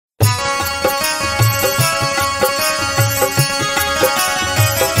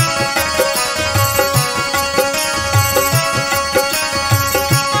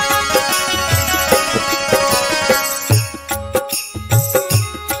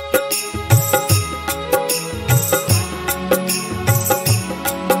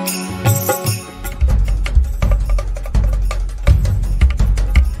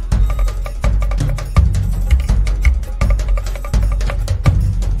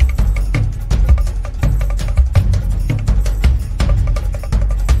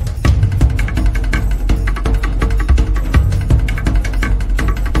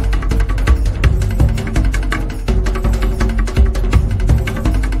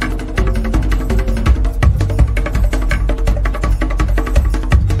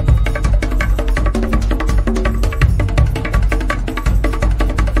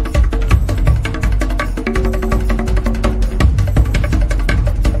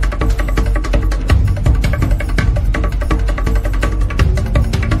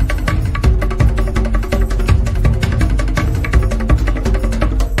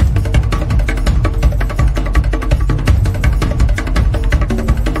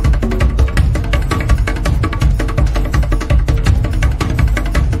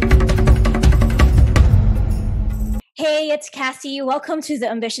Kassy. Welcome to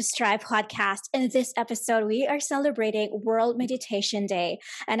the Ambitious Tribe podcast. In this episode, we are celebrating World Meditation Day.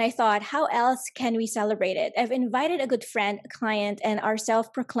 And I thought, how else can we celebrate it? I've invited a good friend, a client, and our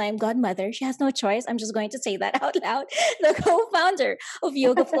self-proclaimed godmother. She has no choice. I'm just going to say that out loud. The co-founder of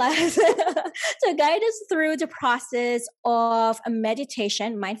YogaPlus to guide us through the process of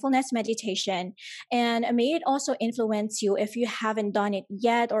meditation, mindfulness meditation. And may it also influence you if you haven't done it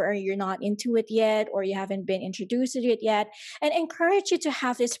yet, or you're not into it yet, or you haven't been introduced to it yet, and encourage you to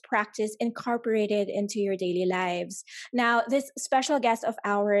have this practice incorporated into your daily lives. Now, this special guest of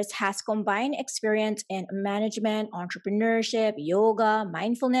ours has combined experience in management, entrepreneurship, yoga,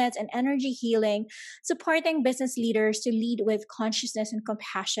 mindfulness, and energy healing, supporting business leaders to lead with consciousness and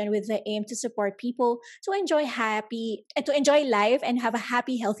compassion with the aim to support people to enjoy life and have a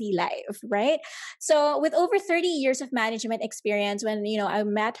happy, healthy life, right? So with over 30 years of management experience, when I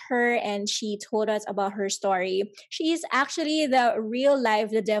met her and she told us about her story, she's actually the real life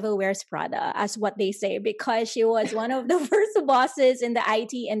the devil wears Prada, as what they say, because she was one of the first bosses in the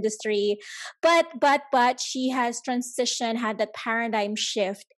IT industry. But she has transitioned, had that paradigm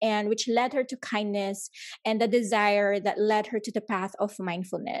shift, and which led her to kindness and the desire that led her to the path of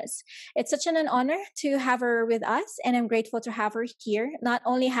mindfulness. It's such an honor to have her with us, and I'm grateful to have her here. Not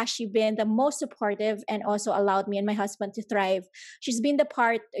only has she been the most supportive and also allowed me and my husband to thrive, she's been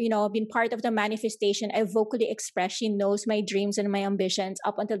been part of the manifestation I vocally express. She knows my dreams and my ambitions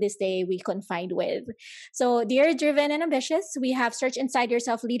up until this day we confide with. So, dear driven and ambitious, we have Search Inside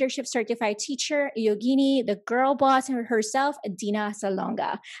Yourself Leadership Certified Teacher, Yogini, the girl boss herself, Dinah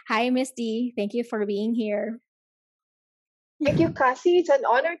Salonga. Hi, Miss D. Thank you for being here. Thank you, Kassy. It's an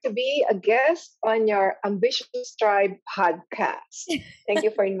honor to be a guest on your Ambitious Tribe podcast. Thank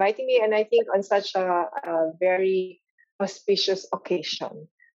you for inviting me, and I think on such a very auspicious occasion.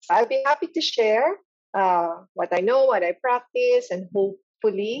 So I'll be happy to share what I know, what I practice, and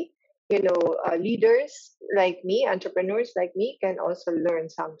hopefully, leaders like me, entrepreneurs like me, can also learn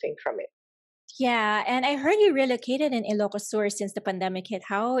something from it. Yeah, and I heard you relocated in Ilocos Sur since the pandemic hit.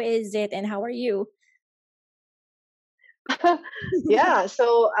 How is it, and how are you? Yeah,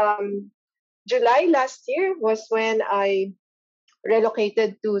 so July last year was when I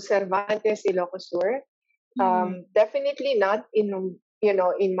relocated to Cervantes, Ilocos Sur. Definitely not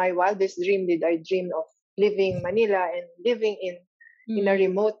in my wildest dream did I dream of living Manila and living in a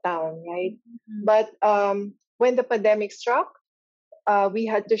remote town, right? But when the pandemic struck, we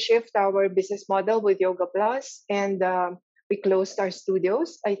had to shift our business model with YogaPlus, and we closed our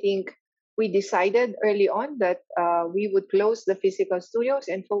studios. I think we decided early on that we would close the physical studios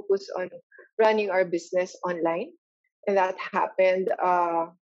and focus on running our business online, and that happened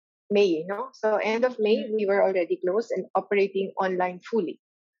May, So end of May, we were already closed and operating online fully.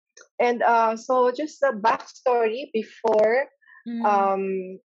 And so just the backstory before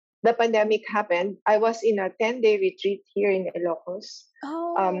the pandemic happened, I was in a 10-day retreat here in Ilocos.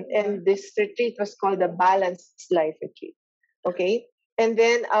 And this retreat was called the Balanced Life Retreat. Okay. And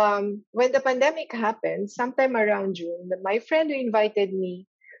then when the pandemic happened, sometime around June, my friend who invited me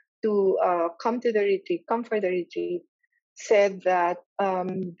to come for the retreat, said that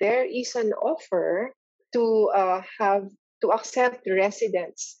there is an offer to accept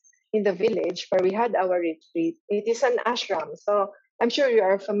residents in the village where we had our retreat. It is an ashram, so I'm sure you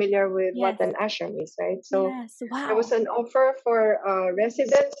are familiar with what an ashram is, right? So there was an offer for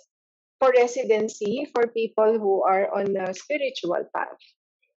residency for people who are on a spiritual path,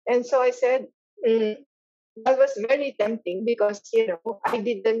 and so I said. That was very tempting because I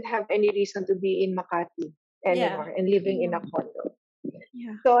didn't have any reason to be in Makati anymore and living in a condo.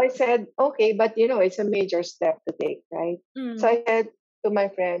 Yeah. So I said, okay, but it's a major step to take, right? So I said to my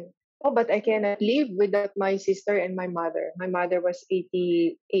friend, oh, but I cannot live without my sister and my mother. My mother was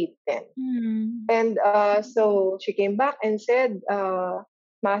 88 then. And so she came back and said,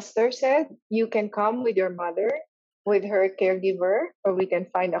 Master said, you can come with your mother, with her caregiver, or we can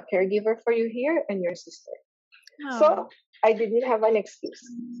find a caregiver for you here and your sister. So I didn't have an excuse.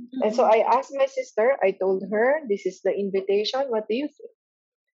 And so I asked my sister, I told her, this is the invitation. What do you think?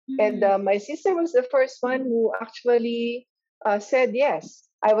 And my sister was the first one who actually said yes.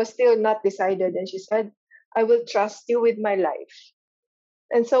 I was still not decided. And she said, I will trust you with my life.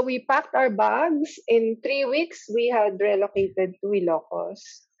 And so we packed our bags. In 3 weeks, we had relocated to Ilocos.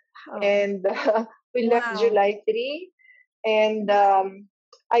 And we left July 3. And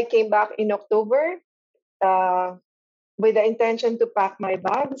I came back in October with the intention to pack my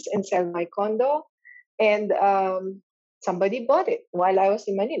bags and sell my condo. And somebody bought it while I was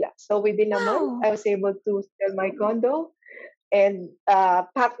in Manila. So within a month, I was able to sell my condo and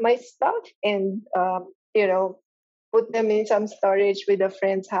pack my stuff and, put them in some storage with a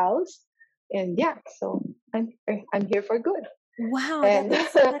friend's house, and yeah, so I'm here for good. Wow, And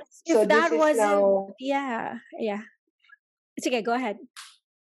that's if so this that is wasn't, now, yeah, yeah. It's okay, go ahead.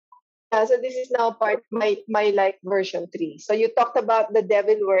 yeah, so this is now part my like version 3. So you talked about the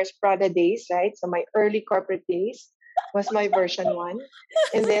Devil Wears Prada days, right? So my early corporate days was my version 1.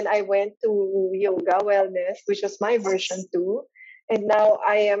 And then I went to yoga wellness, which was my version 2. And now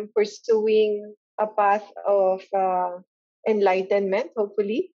I am pursuing a path of enlightenment,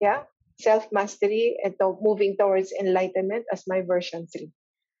 hopefully. Yeah. Self mastery and moving towards enlightenment as my version 3.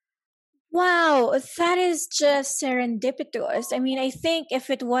 Wow, that is just serendipitous. I mean, I think if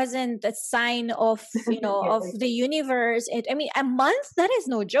it wasn't a sign of, of Yes. the universe, I mean, a month, that is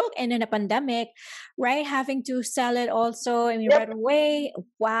no joke. And in a pandemic, right? Having to sell it also, I mean, right Yep. away.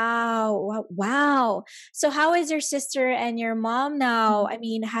 Wow, wow, wow. So how is your sister and your mom now? I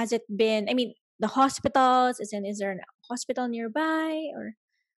mean, has it been, I mean, the hospitals, is there a hospital nearby or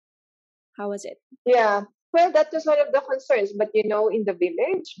how was it? Yeah. Well, that was one of the concerns. But in the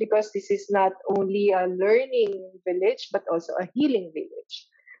village, because this is not only a learning village, but also a healing village,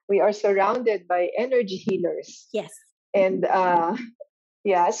 we are surrounded by energy healers. Yes. And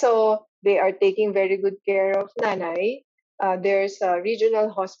yeah, so they are taking very good care of Nanay. There's a regional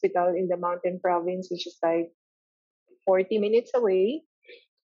hospital in the mountain province, which is like 40 minutes away.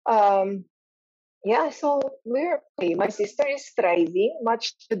 Um, yeah, so we're okay. My sister is thriving,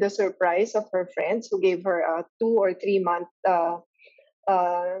 much to the surprise of her friends who gave her a 2 or 3 month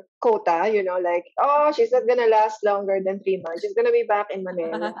quota. Like, oh, she's not gonna last longer than 3 months. She's gonna be back in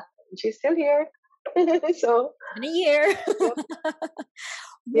Manila. She's still here. So In a year. yep.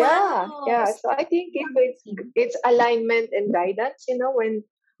 Yeah, Wow. yeah. So I think if it's alignment and guidance,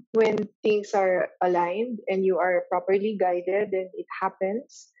 when things are aligned and you are properly guided, then it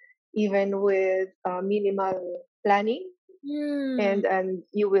happens, even with minimal planning, Hmm. and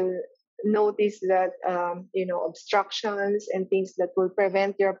you will notice that obstructions and things that will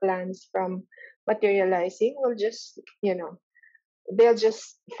prevent your plans from materializing will just they'll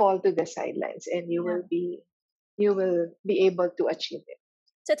just fall to the sidelines, and Yeah. you will be able to achieve it.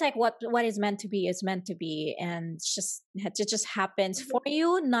 So it's like what is meant to be, and it just happens for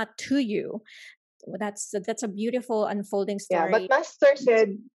you, not to you. Well, that's a beautiful unfolding Yeah, story. but master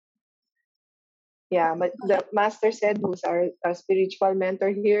said, yeah, but the master said, who's our spiritual mentor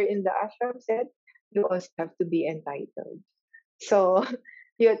here in the ashram, said, you also have to be entitled. So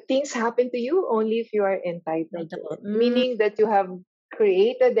things happen to you only if you are entitled to Relatable. it, meaning that you have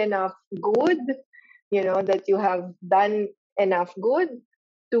created enough good, that you have done enough good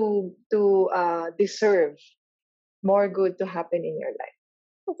to deserve more good to happen in your life.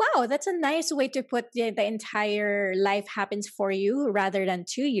 Wow, that's a nice way to put the entire life happens for you rather than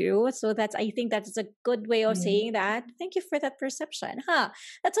to you. So I think that's a good way of Mhm. saying that. Thank you for that perception. Huh.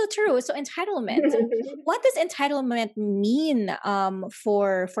 That's so true. So entitlement. What does entitlement mean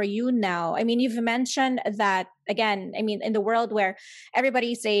for you now? I mean, you've mentioned that again, I mean, in the world where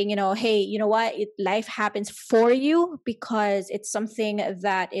everybody's saying, hey, you know what, life happens for you because it's something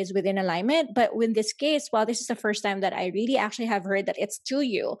that is within alignment. But in this case, well, this is the first time that I really actually have heard that it's to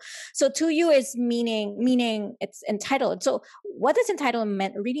you. So to you is meaning it's entitled. So what does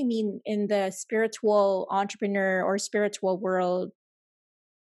entitlement really mean in the spiritual entrepreneur or spiritual world?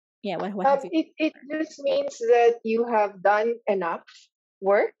 Yeah, what have you It just means that you have done enough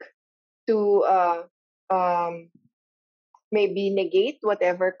work to um, maybe negate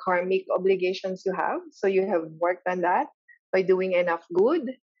whatever karmic obligations you have. So you have worked on that by doing enough good,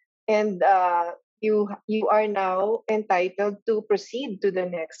 and you are now entitled to proceed to the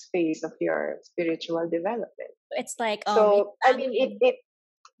next phase of your spiritual development. it's like So I mean, it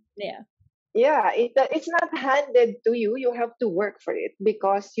yeah. yeah, it's not handed to you. You have to work for it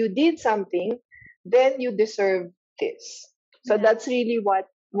because you did something, then you deserve this. So Yeah. that's really what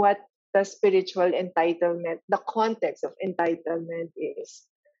the spiritual entitlement, the context of entitlement is,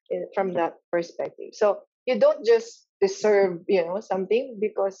 from that perspective. So you don't just deserve, something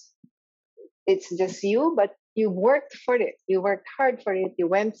because it's just you, but you worked for it. You worked hard for it. You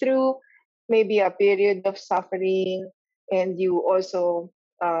went through maybe a period of suffering, and you also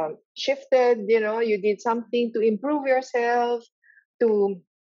shifted. You did something to improve yourself, to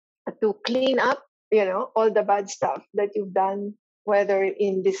clean up, all the bad stuff that you've done, whether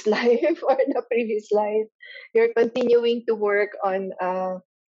in this life or the previous life. You're continuing to work on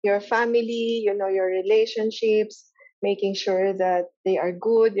your family, your relationships, making sure that they are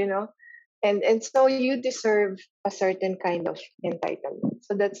good, and so you deserve a certain kind of entitlement.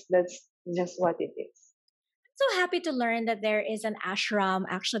 So that's just what it is. So happy to learn that there is an ashram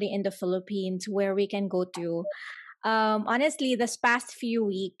actually in the Philippines where we can go to. Honestly, this past few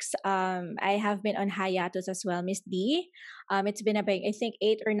weeks, I have been on hiatus as well, Miss D. It's been about, I think,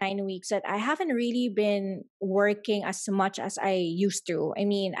 8 or 9 weeks that I haven't really been working as much as I used to. I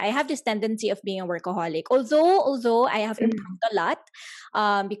mean, I have this tendency of being a workaholic. Although I have Mm-hmm. improved a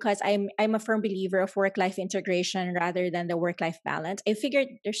lot, because I'm a firm believer of work life integration rather than the work life balance. I figured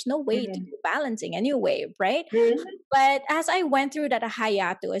there's no way to do balancing anyway, right? Mm-hmm. But as I went through that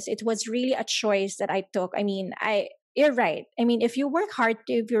hiatus, it was really a choice that I took. I mean, you're right. I mean, if you work hard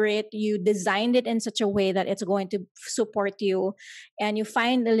to for it, you designed it in such a way that it's going to support you, and you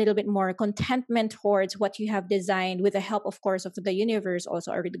find a little bit more contentment towards what you have designed with the help, of course, of the universe,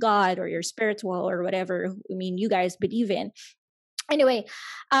 also, or with God, or your spiritual, or whatever. I mean, you guys believe in. Anyway,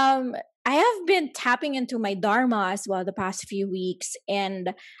 um, I have been tapping into my dharma as well the past few weeks,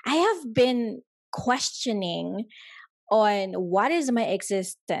 and I have been questioning on what is my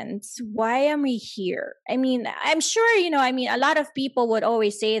existence, why am we here. I mean, I'm sure, I mean, a lot of people would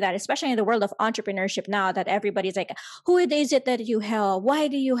always say that, especially in the world of entrepreneurship now, that everybody's like, who is it that you help, why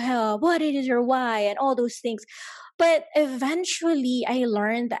do you help, what is your why, and all those things. But eventually I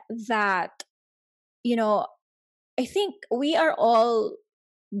learned that, you know I think we are all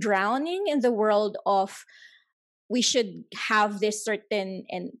drowning in the world of, we should have this certain,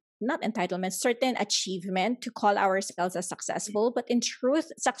 and not entitlement, certain achievement to call ourselves as successful. But in truth,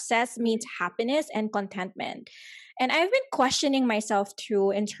 success means happiness and contentment. And I've been questioning myself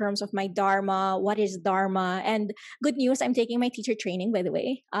too in terms of my dharma. What is dharma? And good news, I'm taking my teacher training, by the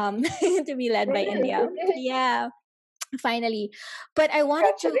way, to be led by India. Yeah, finally. But I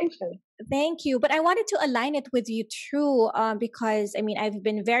wanted to Congratulations. Thank you. But I wanted to align it with you too, because I mean, I've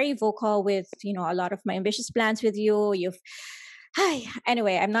been very vocal with, a lot of my ambitious plans with you. Hi.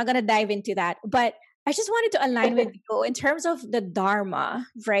 Anyway, I'm not going to dive into that. But I just wanted to align with you in terms of the Dharma,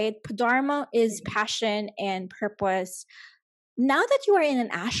 right? Dharma is passion and purpose. Now that you are in an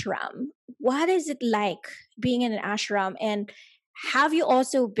ashram, what is it like being in an ashram? And have you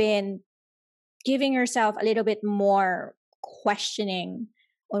also been giving yourself a little bit more questioning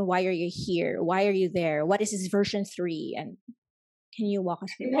on why are you here? Why are you there? What is this version 3? And can you walk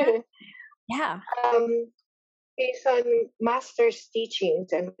us through that? Yeah. um, Based on master's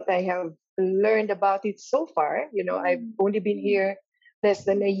teachings and what I have learned about it so far, I've Mm. only been here less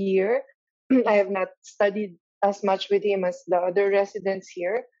than a year. I have not studied as much with him as the other residents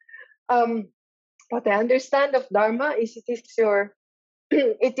here. Um, what I understand of Dharma is it is your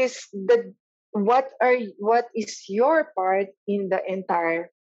it is the what is your part in the entire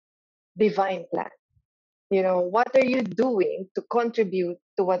divine plan. What are you doing to contribute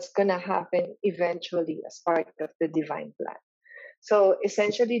to what's going to happen eventually as part of the divine plan? So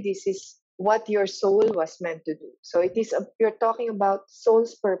essentially, this is what your soul was meant to do. So you're talking about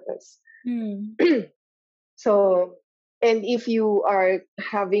soul's purpose. Mm. So, and if you are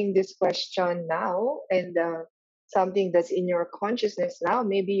having this question now and something that's in your consciousness now,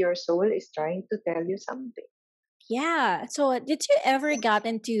 maybe your soul is trying to tell you something. Yeah. So did you ever got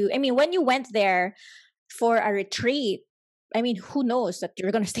into, I mean, when you went there for a retreat, I mean, who knows that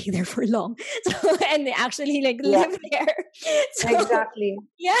you're gonna stay there for long? So, and actually like Yeah, live there. So exactly,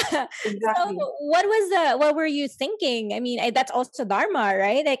 yeah. So exactly. what were you thinking? I mean, that's also dharma,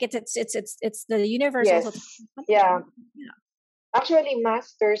 right? Like it's the universe also Yes, telling something. yeah. Yeah. Actually,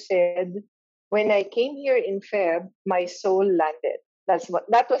 Master said, when I came here in Feb, my soul landed.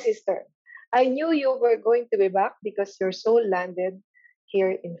 That was his term. I knew you were going to be back because your soul landed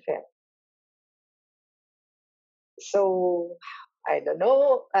here in Feb. So I don't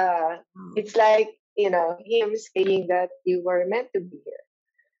know. Oh, It's like him saying that you were meant to be here.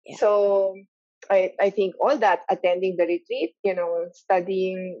 yeah. So I think all that, attending the retreat,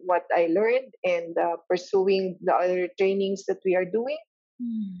 studying what I learned and pursuing the other trainings that we are doing,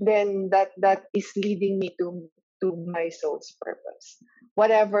 Mm. then that is leading me to my soul's purpose.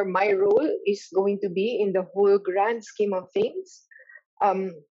 Whatever my role is going to be in the whole grand scheme of things, um,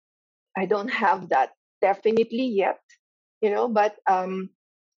 I don't have that definitely yet, but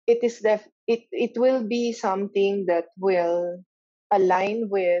it will be something that will align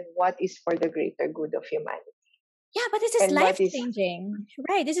with what is for the greater good of humanity Yeah, but this is and life what is changing.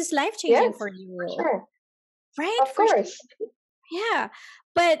 Right. This is life changing yes, for for you. sure, Right? of For course. Yeah,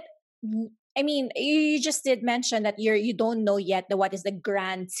 but I mean, you just did mention that you don't know yet what is the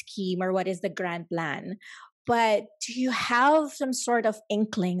grand scheme or what is the grand plan. But do you have some sort of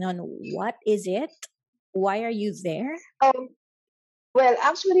inkling on what is it? Why are you there? Um, Well,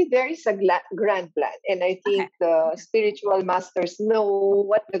 actually, there is a grand plan, and I Okay. think the spiritual masters know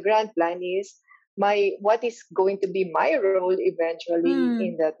what the grand plan is. What is going to be my role eventually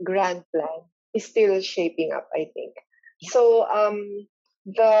in Mm. that grand plan? is still shaping up, I think. So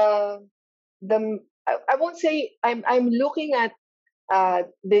the I won't say I'm looking at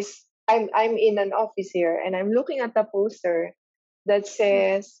this. I'm in an office here, and I'm looking at a poster that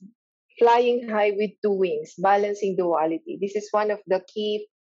says "Flying high with two wings, balancing duality." This is one of the key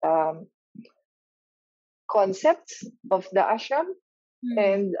um, concepts of the ashram.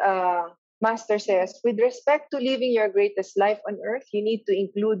 And Master says, with respect to living your greatest life on earth, you need to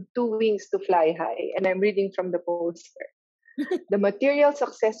include two wings to fly high. And I'm reading from the poster: the material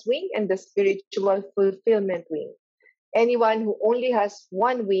success wing and the spiritual fulfillment wing. Anyone who only has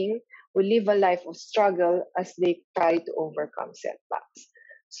one wing will live a life of struggle as they try to overcome setbacks.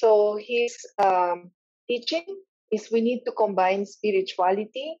 So his teaching is we need to combine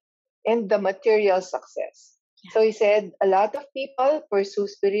spirituality and the material success. So he said a lot of people pursue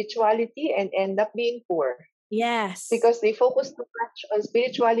spirituality and end up being poor. Yes. Because they focus too much on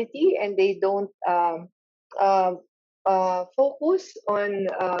spirituality and they don't uh, focus on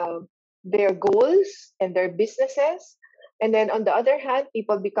their goals and their businesses. And then on the other hand,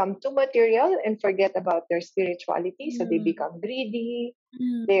 people become too material and forget about their spirituality. So they become greedy.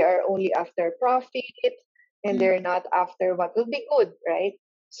 They are only after profit and they're not after what will be good, right?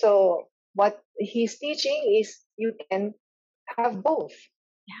 So what he's teaching is you can have both.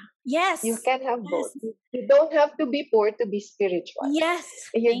 Yes. You can have both. You don't have to be poor to be spiritual. Yes.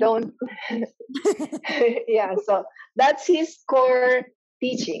 You don't. Yeah. So that's his core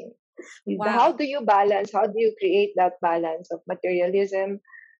teaching. Wow. How do you balance? How do you create that balance of materialism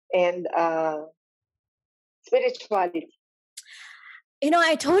and spirituality?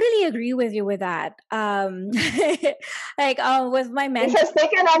 I totally agree with you with that. Like with my This mentor. has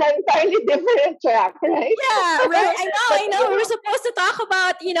taken on an entirely different track, right? Yeah, right. I But, know. We were supposed to talk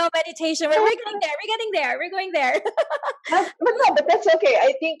about, meditation. We're getting there. We're getting there. We're going there. but no, but that's okay.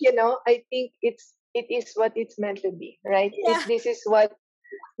 I think I think it is what it's meant to be, right? Yeah. If this is what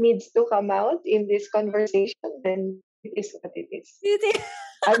needs to come out in this conversation, then it is what it is.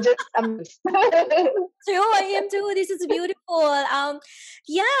 I'm just amazed. True, I am too. This is beautiful. I've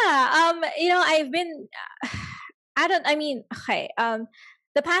been okay.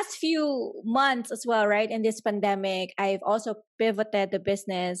 The past few months as well, right? In this pandemic, I've also pivoted the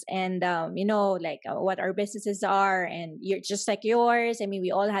business and what our businesses are, and you're just like yours. I mean,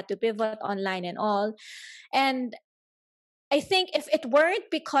 we all had to pivot online and all. And I think if it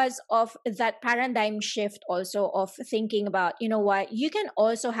weren't because of that paradigm shift also of thinking about, you can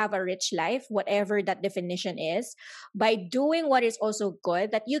also have a rich life, whatever that definition is, by doing what is also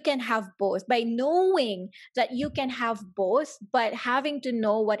good, that you can have both, by knowing that you can have both, but having to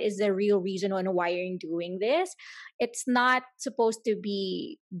know what is the real reason on why you're doing this. It's not supposed to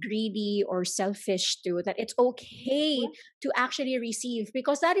be greedy or selfish too, that it's okay to actually receive,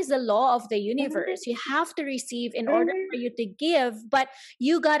 because that is the law of the universe. You have to receive in order for you to give, but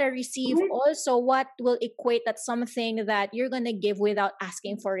you gotta receive also what will equate that something that you're gonna give without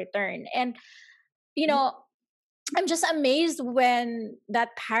asking for return. And I'm just amazed when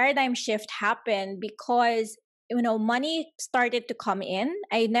that paradigm shift happened, because money started to come in.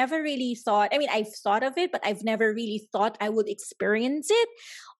 I never really thought, I mean, I've thought of it, but I've never really thought I would experience it,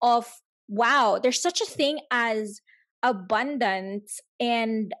 of wow, there's such a thing as abundance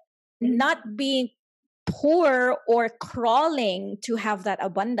and not being poor or crawling to have that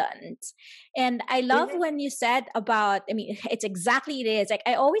abundance. And I love when you said about, I mean, it's exactly it is. Like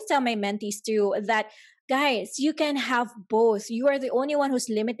I always tell my mentees too that, guys, you can have both. You are the only one who's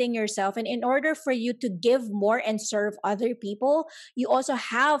limiting yourself. And in order for you to give more and serve other people, you also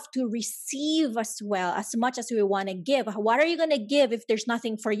have to receive as well, as much as we want to give. What are you going to give if there's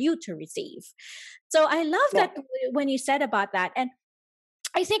nothing for you to receive? So I love that when you said about that. And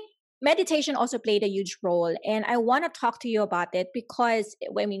I think meditation also played a huge role. And I want to talk to you about it because,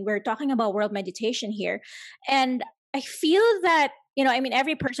 I mean, we're talking about world meditation here. And I feel that,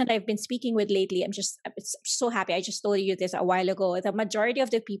 every person I've been speaking with lately, I'm so happy. I just told you this a while ago. The majority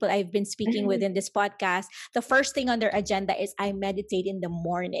of the people I've been speaking with in this podcast, the first thing on their agenda is I meditate in the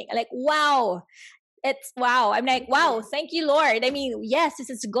morning. Like, wow. It's wow. I'm like, wow, thank you, Lord. I mean, yes,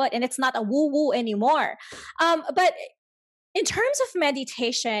 this is good. And it's not a woo-woo anymore. But in terms of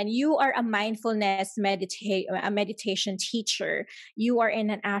meditation, you are a mindfulness a meditation teacher. You are in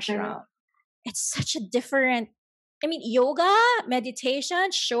an ashram. It's such a different, I mean, yoga,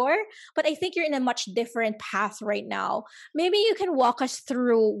 meditation, sure, but I think you're in a much different path right now. Maybe you can walk us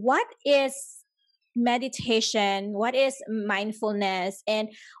through what is meditation, what is mindfulness, and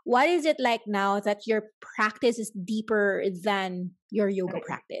what is it like now that your practice is deeper than your yoga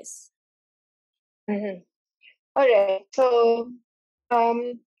practice? All right. So,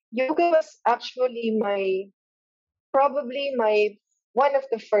 um, yoga was actually my probably my one of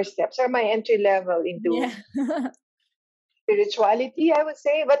the first steps or my entry level into Yeah. spirituality, I would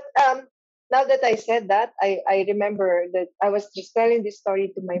say. But now that I said that, I remember that I was just telling this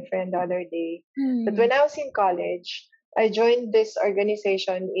story to my friend the other day. That Mm. when I was in college, I joined this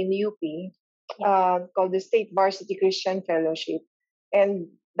organization in UP Yeah. called the State Varsity Christian Fellowship. And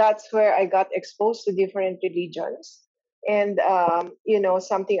that's where I got exposed to different religions and,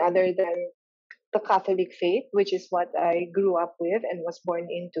 something other than the Catholic faith, which is what I grew up with and was born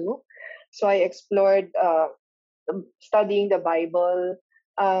into. So I explored studying the Bible.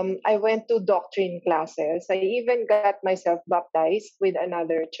 I went to doctrine classes. I even got myself baptized with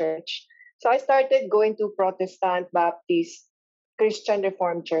another church. So I started going to Protestant, Baptist, Christian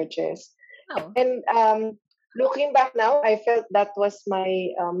Reformed churches. Oh, And looking back now, I felt that was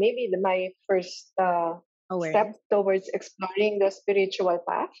my first step awareness. towards exploring the spiritual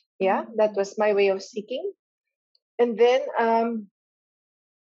path. Yeah, that Mm. was my way of seeking. And then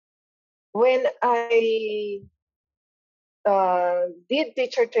when I did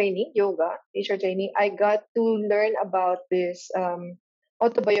teacher training, yoga teacher training, I got to learn about this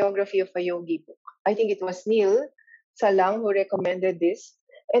autobiography of a yogi book. I think it was Neil Salang who recommended this.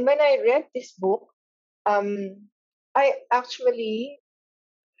 And when I read this book, I actually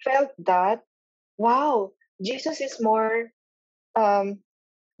felt that, wow, Jesus is more um,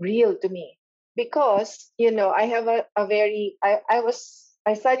 real to me because, I have a very,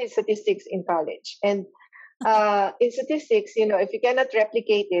 I studied statistics in college. And in statistics, if you cannot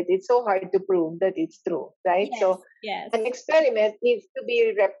replicate it, it's so hard to prove that it's true, right? Yes. So Yes. an experiment needs to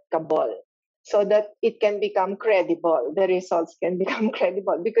be replicable so that it can become credible. The results can become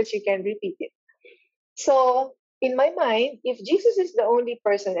credible because you can repeat it. So in my mind, if Jesus is the only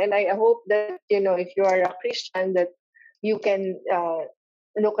person, and I hope that, if you are a Christian, that you can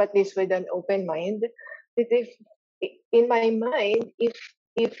look at this with an open mind, that if in my mind,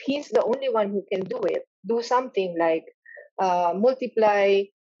 if he's the only one who can do it, do something like multiply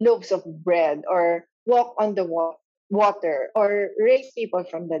loaves of bread or walk on the water or raise people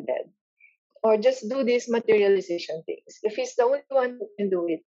from the dead or just do these materialization things. If he's the only one who can do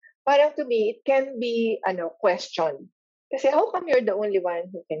it, parang to me, it can be questioned. Kasi how come you're the only one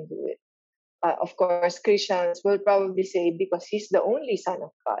who can do it? Of course, Christians will probably say because he's the only son of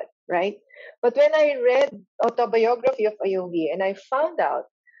God, right? But when I read autobiography of a yogi and I found out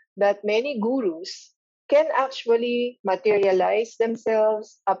that many gurus can actually materialize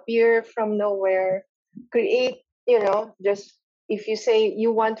themselves, appear from nowhere, create, just if you say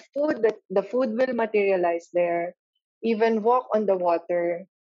you want food, that the food will materialize there, even walk on the water.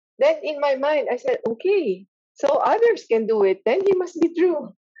 Then in my mind, I said, okay, so others can do it, then he must be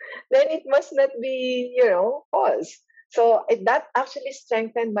true, then it must not be, false. So that actually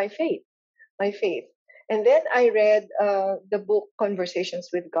strengthened my faith. And then I read the book Conversations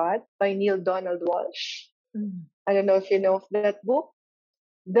with God by Neil Donald Walsh. Mm. I don't know if you know of that book.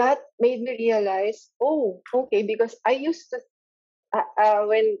 That made me realize, oh, okay, because I used to,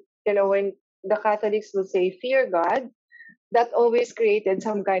 when the Catholics will say fear God, that always created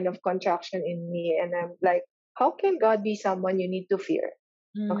some kind of contraction in me. And I'm like, how can God be someone you need to fear?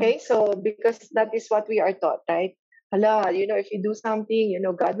 Mm. Okay, so because that is what we are taught, right? Hala, if you do something,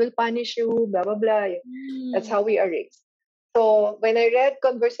 God will punish you, blah, blah, blah. That's Mm. how we are raised. So when I read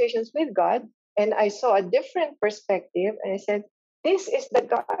Conversations with God and I saw a different perspective, and I said, this is the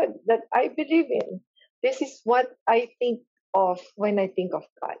God that I believe in. This is what I think of when I think of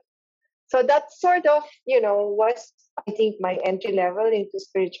God. So that sort of, was, I think, my entry level into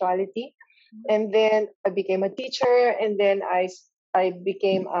spirituality. And then I became a teacher, and then I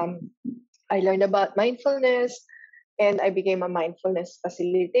became I learned about mindfulness, and I became a mindfulness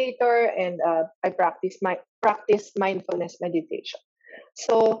facilitator, and I practice mindfulness meditation.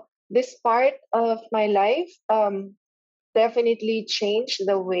 So this part of my life definitely changed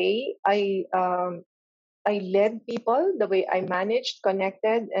the way I led people, the way I managed,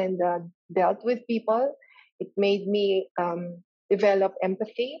 connected, and dealt with people. It made me develop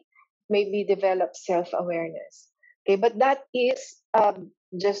empathy, made me develop self awareness. Okay, but that is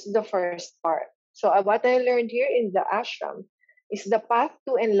just the first part. So, what I learned here in the ashram is the path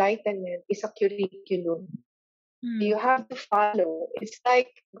to enlightenment is a curriculum. You Mm. have to follow. It's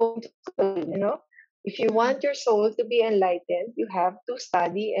like going to school. If you Mm. want your soul to be enlightened, you have to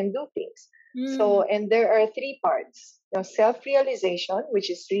study and do things. So, Mm. and there are three parts. Self realization, which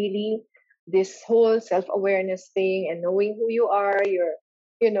is really this whole self awareness thing and knowing who you are, your,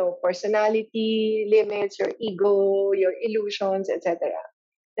 personality, limits, your ego, your illusions, etc.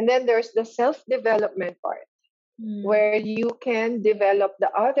 And then there's the self development part. where you can develop the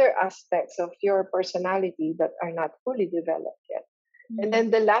other aspects of your personality that are not fully developed yet. And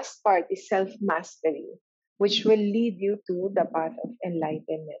then the last part is self mastery, which will lead you to the path of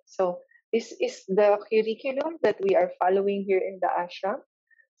enlightenment. So, this is the curriculum that we are following here in the ashram.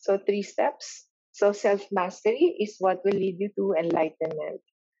 So, 3 steps. So, self mastery is what will lead you to enlightenment.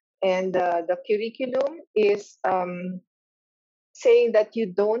 And the curriculum is saying that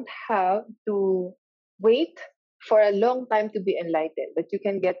you don't have to wait for a long time to be enlightened, that you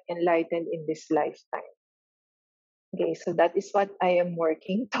can get enlightened in this lifetime. Okay, so that is what I am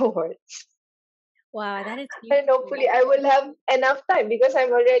working towards. Wow, that is And beautiful. hopefully I will have enough time because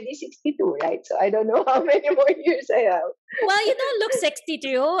I'm already 62, right? So I don't know how many more years I have. Well, you don't look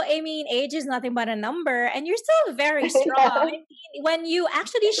 62. I mean, age is nothing but a number, and you're still very strong. I mean, when you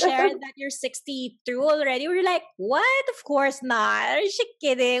actually shared that you're 62 already, we were like, what? Of course not. Are you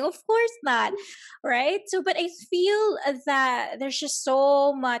kidding? Of course not. Right? So, but I feel that there's just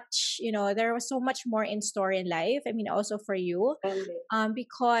so much, there was so much more in store in life. I mean, also for you.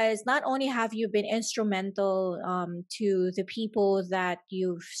 Because not only have you been instrumental to the people that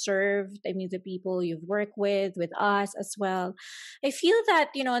you've served, I mean, the people you've worked with us as well. I feel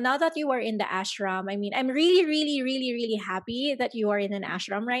that, now that you are in the ashram, I mean, I'm really, really, really, really happy that you are in an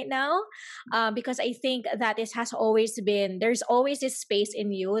ashram right now, because I think that it has always been, there's always this space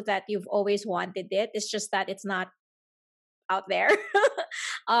in you that you've always wanted it. It's just that it's not out there.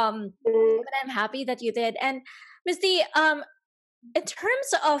 But I'm happy that you did. And Miss D, in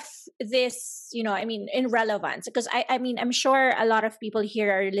terms of this, I mean, in relevance, because I mean, I'm sure a lot of people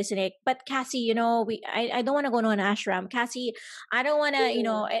here are listening, but Kassy, I don't want to go to an ashram. Kassy, I don't want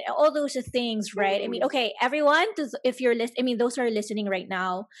to, all those things, right? I mean, okay, everyone, if you're listening, I mean, those who are listening right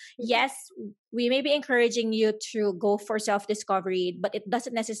now, yes, we may be encouraging you to go for self-discovery, but it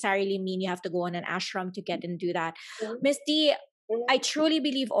doesn't necessarily mean you have to go on an ashram to get and do that. Miss D, I truly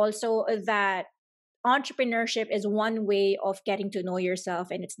believe also that entrepreneurship is one way of getting to know yourself,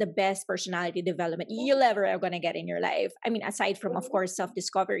 and it's the best personality development you'll ever are going to get in your life. I mean, aside from, of course,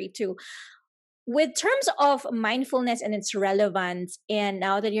 self-discovery too. With terms of mindfulness and its relevance, and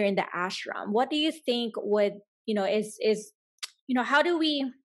now that you're in the ashram, what do you think would, is how do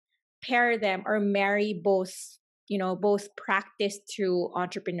we pair them or marry both, both practice to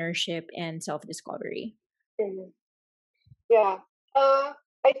entrepreneurship and self-discovery? Yeah.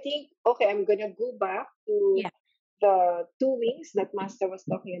 I think, okay, I'm going to go back to Yeah. the two wings that Master was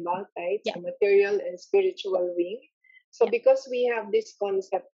talking about, right? Yeah. So material and spiritual wing. So Yeah. because we have this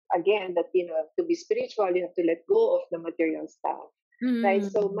concept again that, to be spiritual, you have to let go of the material stuff, right?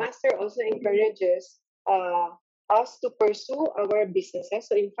 So Mm. Master also encourages us to pursue our businesses.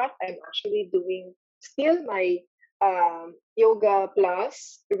 So in fact, I'm actually doing still my Yoga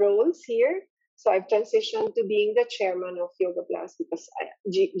Plus roles here. So I've transitioned to being the chairman of Yoga Plus because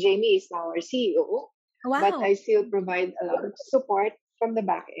Jamie is now our CEO, but Wow. I still provide a lot of support from the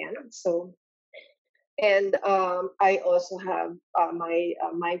back end. So, and I also have my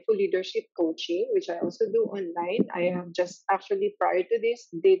mindful leadership coaching, which I also do online. I have just actually prior to this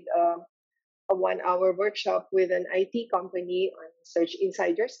did a 1 hour workshop with an IT company on Search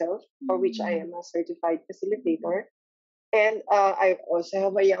Inside Yourself, for which I am a certified facilitator. And I also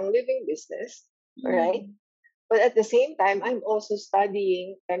have a young living business, right? But at the same time, I'm also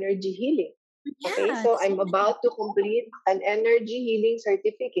studying energy healing. Okay, Yeah, so so I'm many. about to complete an energy healing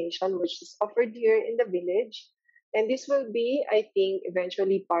certification, which is offered here in the village. And this will be, I think,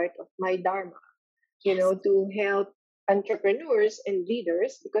 eventually part of my Dharma, Yes. to help entrepreneurs and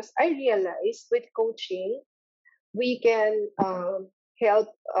leaders because I realize with coaching, we can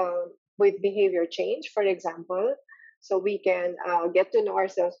help with behavior change, for example. So we can get to know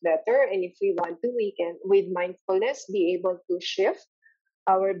ourselves better. And if we want to, we can, with mindfulness, be able to shift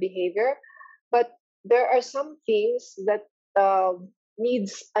our behavior. But there are some things that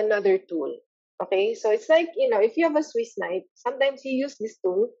needs another tool. Okay, so it's like, if you have a Swiss knife, sometimes you use this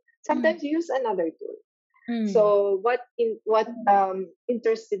tool, Mm. sometimes you use another tool. Mm. So what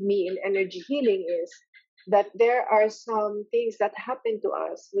interested me in energy healing is that there are some things that happen to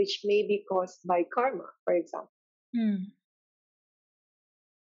us which may be caused by karma, for example. Mm.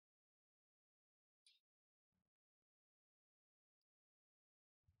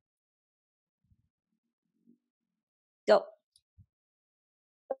 Go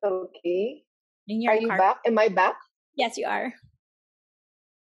Okay. in Are your you car. back? Am I back? Yes, you are.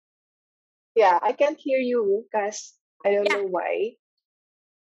 Yeah, I can't hear you because I don't Yeah. know why.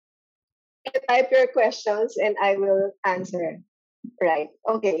 Type your questions and I will answer. Right.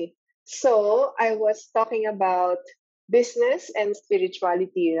 Okay. So I was talking about business and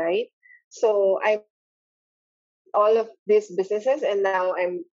spirituality, right? So I'm all of these businesses, and now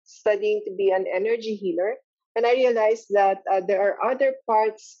I'm studying to be an energy healer. And I realized that there are other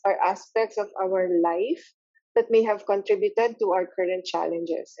parts or aspects of our life that may have contributed to our current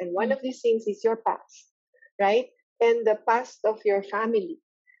challenges. And one Mm. of these things is your past, right? And the past of your family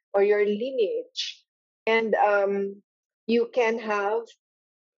or your lineage. And you can have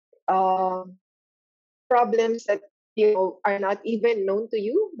um, problems that are not even known to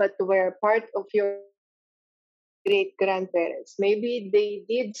you, but were part of your great grandparents. Maybe they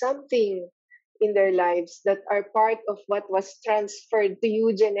did something in their lives that are part of what was transferred to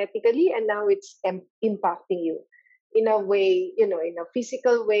you genetically, and now it's impacting you in a way, in a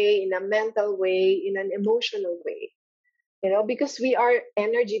physical way, in a mental way, in an emotional way. Because we are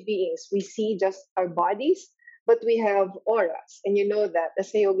energy beings. We see just our bodies, but we have auras. And you know that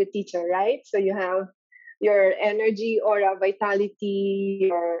as a yoga teacher, right? So you have your energy aura, vitality,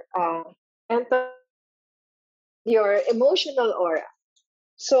 your mental, your emotional aura.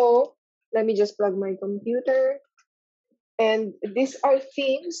 So let me just plug my computer. And these are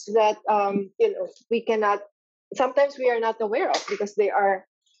things that we cannot. Sometimes we are not aware of because they are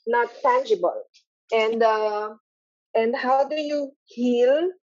not tangible. And and how do you heal?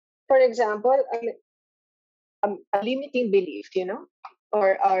 For example, a limiting belief,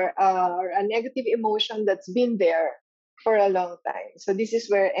 or a negative emotion that's been there for a long time. So this is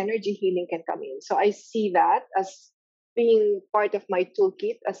where energy healing can come in. So I see that as being part of my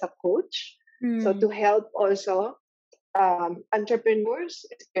toolkit as a coach. So Mm. to help also entrepreneurs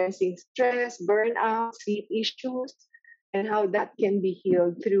experiencing stress, burnout, sleep issues, and how that can be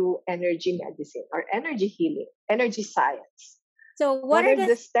healed through energy medicine or energy healing, energy science. So, what What are are the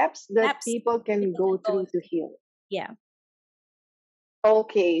the steps that steps people can people go can go through to through? heal? Yeah.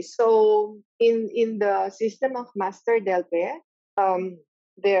 Okay, so in the system of Master Delpe, um,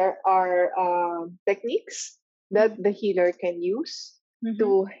 there are techniques that the healer can use Mm-hmm.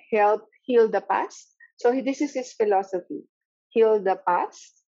 to help heal the past. So this is his philosophy: heal the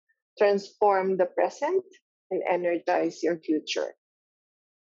past, transform the present, and energize your future.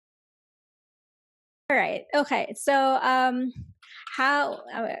 All right. Okay. So, how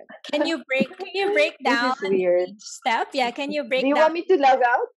can you break This down is weird. each step? Yeah. Can you Do break you down? want me to log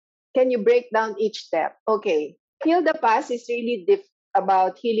out? Can you break down each step? Okay. Heal the past is really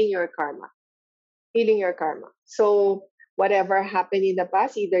about healing your karma. Healing your karma. So whatever happened in the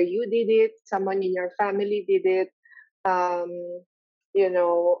past, either you did it, someone in your family did it, um,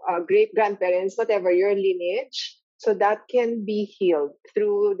 great grandparents, whatever your lineage. So that can be healed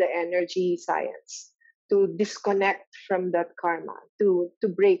through the energy science to disconnect from that karma, to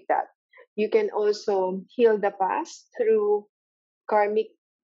break that. You can also heal the past through karmic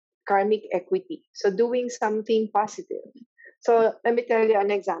karmic equity. So doing something positive. So let me tell you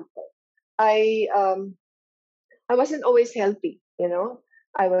an example. I I wasn't always healthy.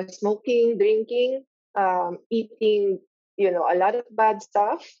 I was smoking, drinking, eating, a lot of bad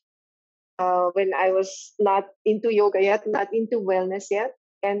stuff when I was not into yoga yet, not into wellness yet.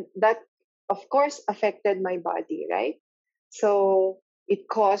 And that, of course, affected my body, right? So it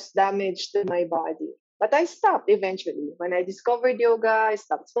caused damage to my body. But I stopped eventually. When I discovered yoga, I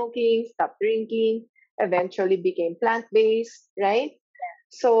stopped smoking, stopped drinking, eventually became plant based, right?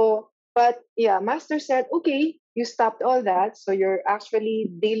 So, but yeah, Master said, okay, you stopped all that. So you're actually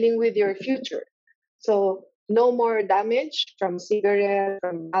dealing with your future. So no more damage from cigarette,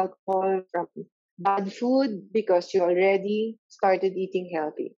 from alcohol, from bad food because you already started eating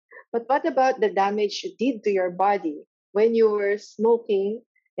healthy. But what about the damage you did to your body when you were smoking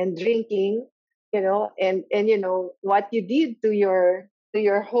and drinking, and what you did to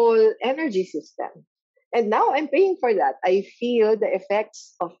your whole energy system. And now I'm paying for that. I feel the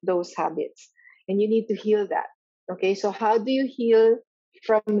effects of those habits. And you need to heal that. Okay, so how do you heal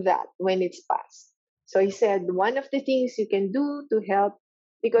from that when it's past? So he said one of the things you can do to help,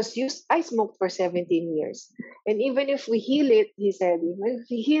 because I smoked for 17 years. And even if we heal it, he said, even if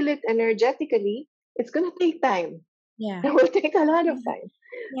we heal it energetically, it's going to take time. Yeah. It will take a lot of time.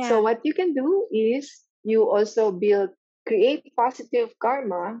 So Yeah. what you can do is you also create positive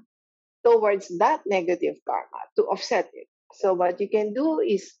karma towards that negative karma to offset it. So what you can do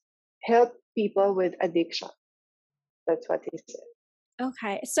is help people with addiction. That's what he said.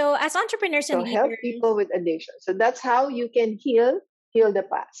 Okay. So, as entrepreneurs and So help leaders, people with addiction. So that's how you can heal the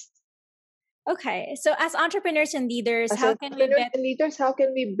past. okay. So, as entrepreneurs and leaders, As how can we entrepreneurs bet? and leaders, how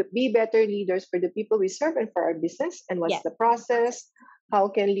can we be better leaders for the people we serve and for our business? And what's Yes. the process? How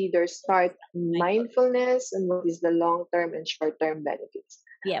can leaders start Mindful. mindfulness? And what is the long term and short term benefits?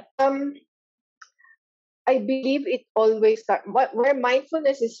 Yep. Um, I believe it always start where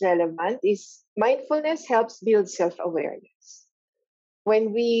mindfulness is relevant is mindfulness helps build self-awareness.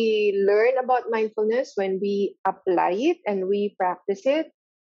 When we learn about mindfulness, when we apply it and we practice it,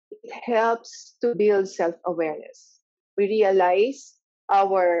 it helps to build self-awareness. We realize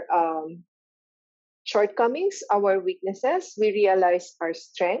our shortcomings, our weaknesses. We realize our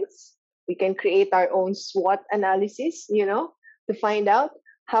strengths. We can create our own SWOT analysis, to find out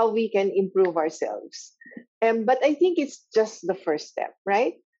how we can improve ourselves. But I think it's just the first step,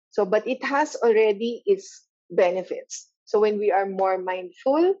 right? So, but it has already its benefits. So when we are more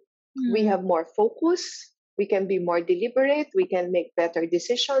mindful, we Mm. have more focus, we can be more deliberate, we can make better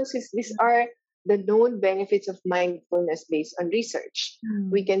decisions. These are the known benefits of mindfulness based on research.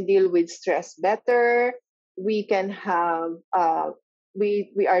 We Mm. can deal with stress better. We can have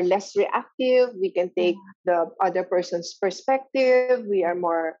we are less reactive. We can take the other person's perspective. We have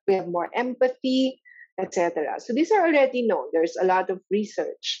more empathy, etc. So these are already known. There's a lot of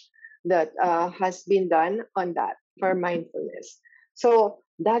research that has been done on that for mindfulness. So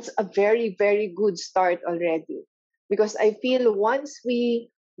that's a very, very good start already. Because I feel once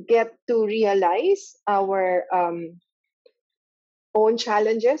we get to realize our own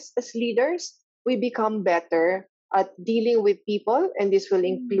challenges as leaders, we become better at dealing with people. And this will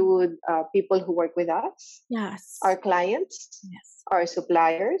Mm. include people who work with us, our Yes. clients, Yes. our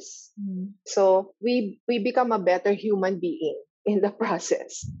suppliers. Mm. So we become a better human being in the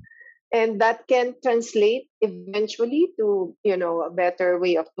process. And that can translate eventually to, a better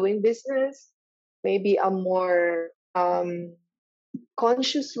way of doing business, maybe a more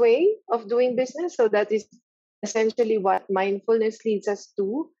conscious way of doing business. So that is essentially what mindfulness leads us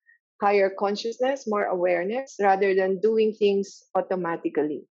to: higher consciousness, more awareness, rather than doing things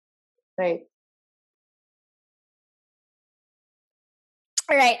automatically, right?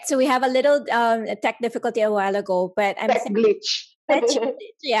 All right. So we have a little tech difficulty a while ago, but Tech glitch.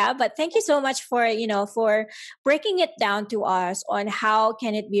 yeah, but thank you so much for for breaking it down to us on how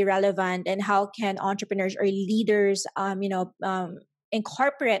can it be relevant and how can entrepreneurs or leaders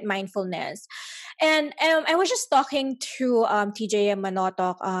incorporate mindfulness. And I was just talking to TJ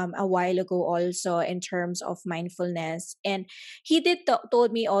Manotok a while ago also in terms of mindfulness, and he did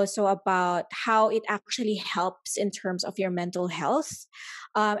told me also about how it actually helps in terms of your mental health.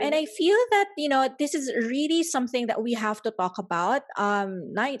 And I feel that this is really something that we have to talk about.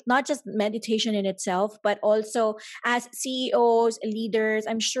 Not just meditation in itself, but also as CEOs, leaders.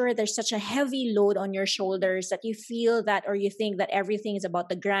 I'm sure there's such a heavy load on your shoulders that you feel that, or you think that everything is about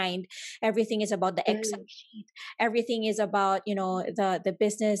the grind, everything is about the Excel Mm, sheet, everything is about the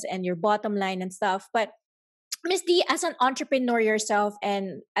business and your bottom line and stuff. But Miss D, as an entrepreneur yourself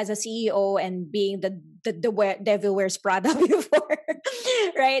and as a CEO and being the devil wears Prada before,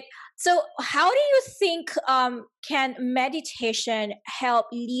 right? So, how do you think can meditation help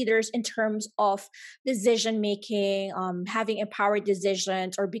leaders in terms of decision making, having empowered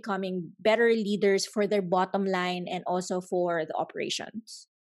decisions, or becoming better leaders for their bottom line and also for the operations?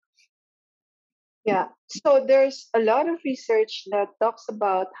 yeah. So there's a lot of research that talks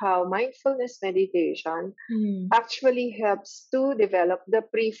about how mindfulness meditation Mm. actually helps to develop the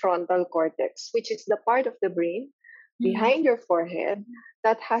prefrontal cortex, which is the part of the brain Mm. behind your forehead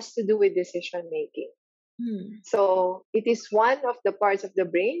that has to do with decision making. Mm. So it is one of the parts of the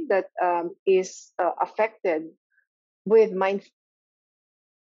brain that is affected with mindfulness.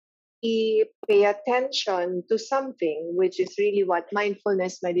 We pay attention to something, which is really what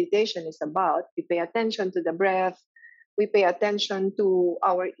mindfulness meditation is about. We pay attention to the breath, we pay attention to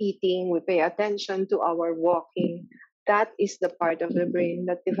our eating, we pay attention to our walking. That is the part of the brain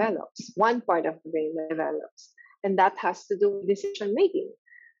that develops, one part of the brain that develops. And that has to do with decision making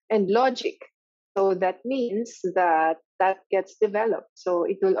and logic. So that means that that gets developed. So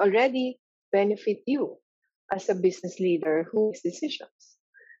it will already benefit you as a business leader who makes decisions.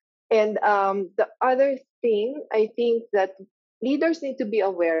 And the other thing I think that leaders need to be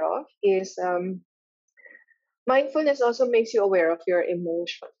aware of is mindfulness also makes you aware of your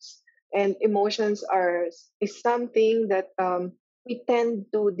emotions. And emotions is something that we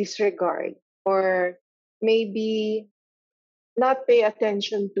tend to disregard or maybe not pay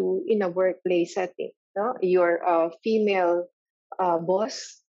attention to in a workplace setting. No? You're a female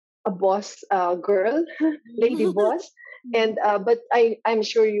boss, a boss girl, lady boss, and but I'm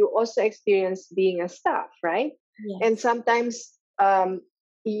sure you also experience being a staff, right? And Yes. sometimes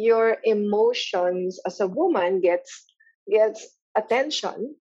your emotions as a woman gets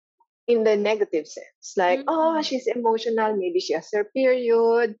attention in the negative sense. Like, oh, Mm. she's emotional. Maybe she has her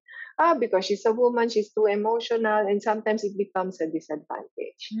period. Because she's a woman, she's too emotional. And sometimes it becomes a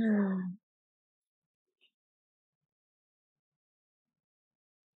disadvantage. Mm.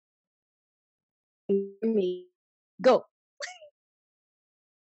 me. Go.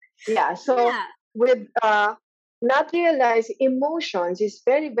 Yeah. So Yeah. with not realize emotions is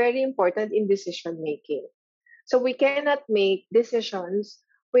very, very important in decision making. So we cannot make decisions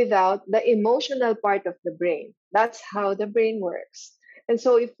without the emotional part of the brain. That's how the brain works. And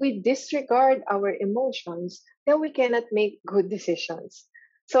so if we disregard our emotions, then we cannot make good decisions.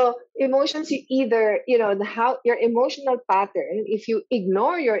 So emotions, you either, how your emotional pattern, if you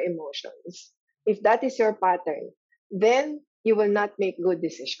ignore your emotions, if that is your pattern, then you will not make good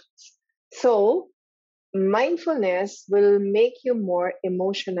decisions. So mindfulness will make you more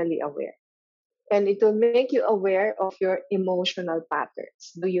emotionally aware, and it will make you aware of your emotional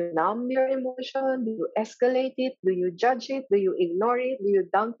patterns. Do you numb your emotion? Do you escalate it? Do you judge it? Do you ignore it? Do you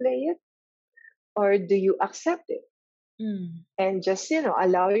downplay it? Or do you accept it Mm. and just,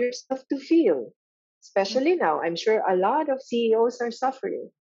 allow yourself to feel? Especially now, I'm sure a lot of CEOs are suffering.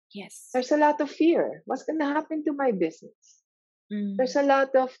 Yes. There's a lot of fear. What's going to happen to my business? There's Mm. a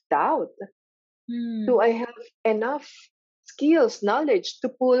lot of doubt. Do Mm. I have enough skills, knowledge to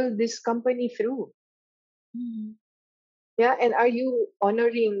pull this company through? Mm. Yeah, and are you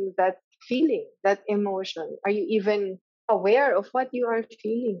honoring that feeling, that emotion? Are you even aware of what you are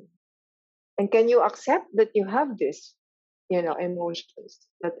feeling? And can you accept that you have this, emotions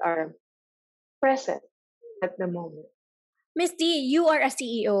that are present at the moment? Miss D, you are a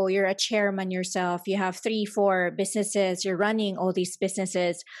CEO, you're a chairman yourself, you have three, four businesses, you're running all these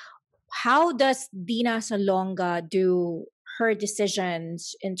businesses. How does Dina Salonga do her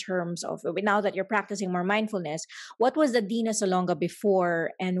decisions in terms of now that you're practicing more mindfulness? What was the Dina Salonga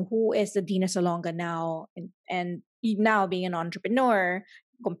before, and who is the Dina Salonga now? And now being an entrepreneur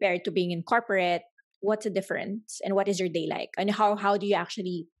compared to being in corporate, what's the difference, and what is your day like, and how do you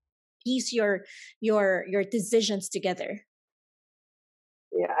actually piece your decisions together?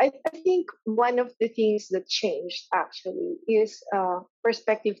 Yeah, I think one of the things that changed actually is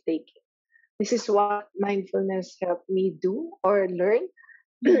perspective taking. This is what mindfulness helped me do or learn,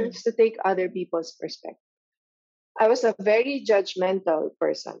 Mm, is to take other people's perspective. I was a very judgmental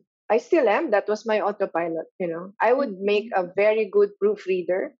person. I still am. That was my autopilot. I would make mm, a very good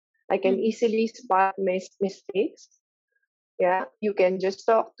proofreader. I can mm. easily spot mistakes. Yeah. You can just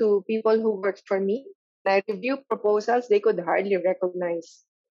talk to people who work for me. I review proposals. They could hardly recognize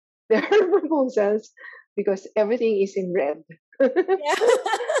their proposals because everything is in red Yeah.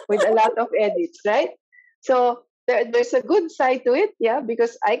 with a lot of edits, right? So there's a good side to it, yeah,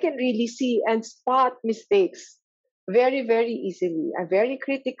 because I can really see and spot mistakes very, very easily. I'm very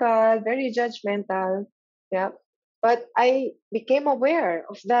critical, very judgmental, yeah. But I became aware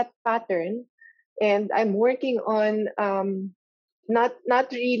of that pattern, and I'm working on not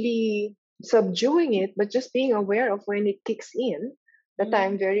really subduing it, but just being aware of when it kicks in, that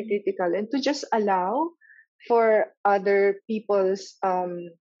I'm very Mm, critical, and to just allow for other people's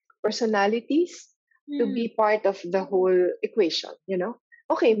personalities to mm, be part of the whole equation.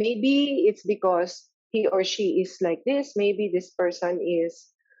 Okay, maybe it's because he or she is like this. Maybe this person is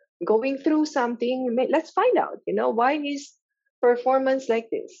going through something. Let's find out, why is performance like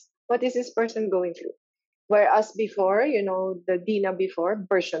this? What is this person going through? Whereas before, the Dina before,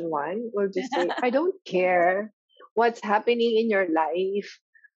 version 1, will just say, I don't care what's happening in your life.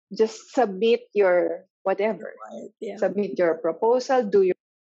 Just submit your whatever. right, yeah. Submit your proposal, do your,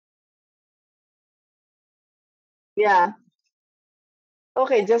 yeah.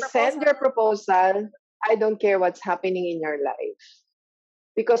 Okay, And the just send proposal. your proposal. I don't care what's happening in your life.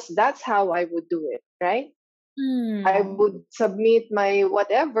 Because that's how I would do it, right? I Mm, would submit my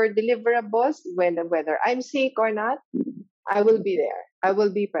whatever deliverables, whether I'm sick or not. I will be there. I will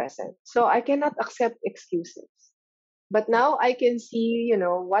be present. So I cannot accept excuses. But now I can see,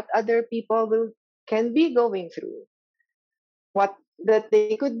 what other people will can be going through, what that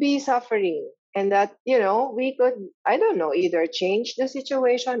they could be suffering, and that, we could, I don't know, either change the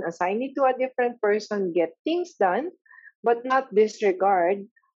situation, assign it to a different person, get things done, but not disregard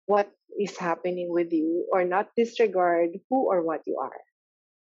what is happening with you, or not disregard who or what you are.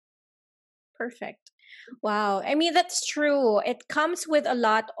 perfect. Wow. I mean, that's true. It comes with a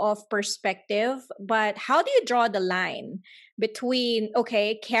lot of perspective, but how do you draw the line between,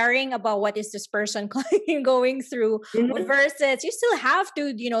 okay, caring about what is this person going through Mhm. versus you still have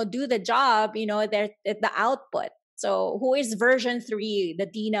to, do the job, the output. So who is version 3, the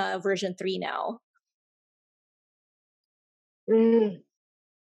Dina version 3 now? Mm.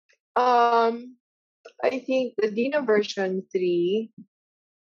 Um, I think the Dina version 3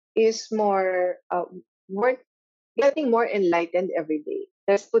 is more getting more enlightened every day.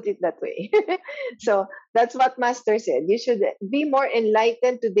 Let's put it that way. So that's what Master said. You should be more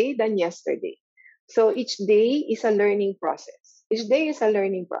enlightened today than yesterday. So each day is a learning process. Each day is a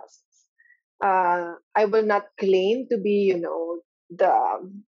learning process. I will not claim to be, the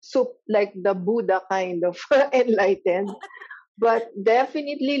like the Buddha kind of enlightened, but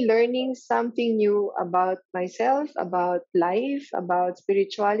definitely learning something new about myself, about life, about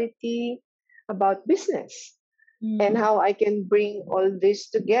spirituality, about business, and Mm. how I can bring all this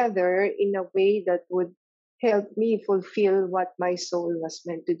together in a way that would help me fulfill what my soul was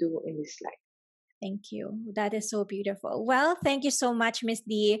meant to do in this life. Thank you. That is so beautiful. Well, thank you so much, Miss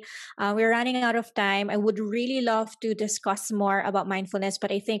D. We're running out of time. I would really love to discuss more about mindfulness,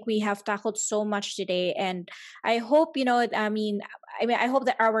 but I think we have tackled so much today, and I hope I hope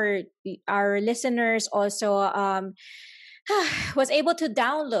that our listeners also was able to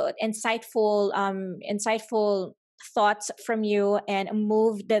download insightful thoughts from you and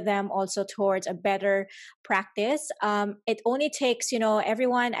moved them also towards a better practice. It only takes,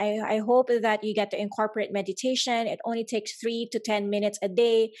 everyone, I hope that you get to incorporate meditation. It only takes 3 to 10 minutes a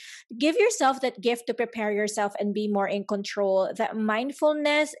day. Give yourself that gift to prepare yourself and be more in control. That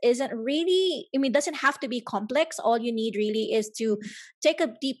mindfulness isn't really, doesn't have to be complex. All you need really is to take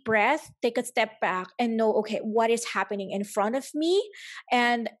a deep breath, take a step back, and know, okay, what is happening in front of me?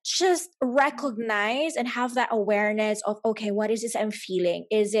 And just recognize and have that awareness of, okay, what is this I'm feeling?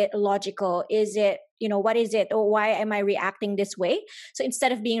 Is it logical? Is it, what is it? Or why am I reacting this way? So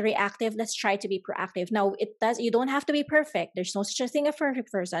instead of being reactive, let's try to be proactive. Now, you don't have to be perfect. There's no such a thing as a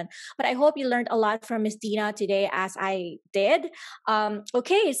perfect person. But I hope you learned a lot from Miss Dina today, as I did.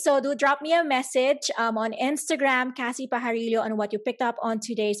 Okay, so do drop me a message on Instagram, Kassy Pajarillo, on what you picked up on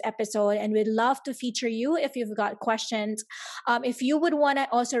today's episode. And we'd love to feature you if you've got questions. If you would want to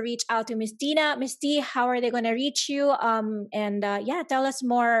also reach out to Miss Dina, Miss D, how are they going to reach you? Tell us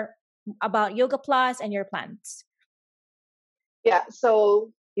more about Yoga Plus and your plans. Yeah,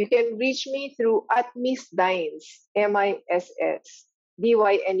 so you can reach me through at Miss Dines, MISSDYNES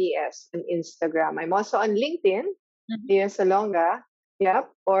on Instagram. I'm also on LinkedIn, Mhm. Dinah Salonga, yep,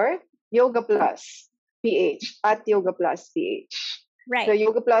 or Yoga Plus PH, at Yoga Plus PH. Right. The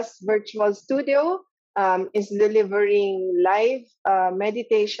Yoga Plus virtual studio is delivering live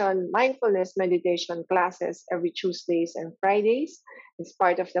mindfulness meditation classes every Tuesdays and Fridays. It's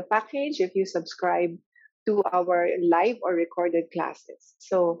part of the package if you subscribe to our live or recorded classes.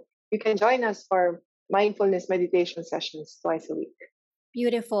 So you can join us for mindfulness meditation sessions twice a week.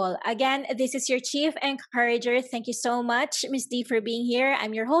 Beautiful. Again, this is your chief encourager. Thank you so much, Miss D, for being here.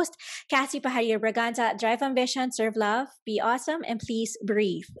 I'm your host, Kassy Pajarillo Braganza. Drive ambition, serve love, be awesome, and please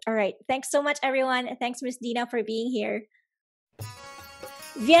breathe. All right. Thanks so much, everyone. Thanks, Miss Dina, for being here.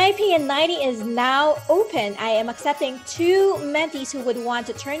 VIP and 90 is now open. I am accepting 2 mentees who would want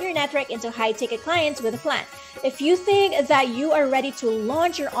to turn your network into high-ticket clients with a plan. If you think that you are ready to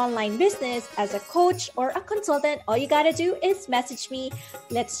launch your online business as a coach or a consultant, all you gotta do is message me.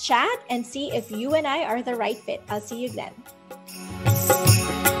 Let's chat and see if you and I are the right fit. I'll see you then.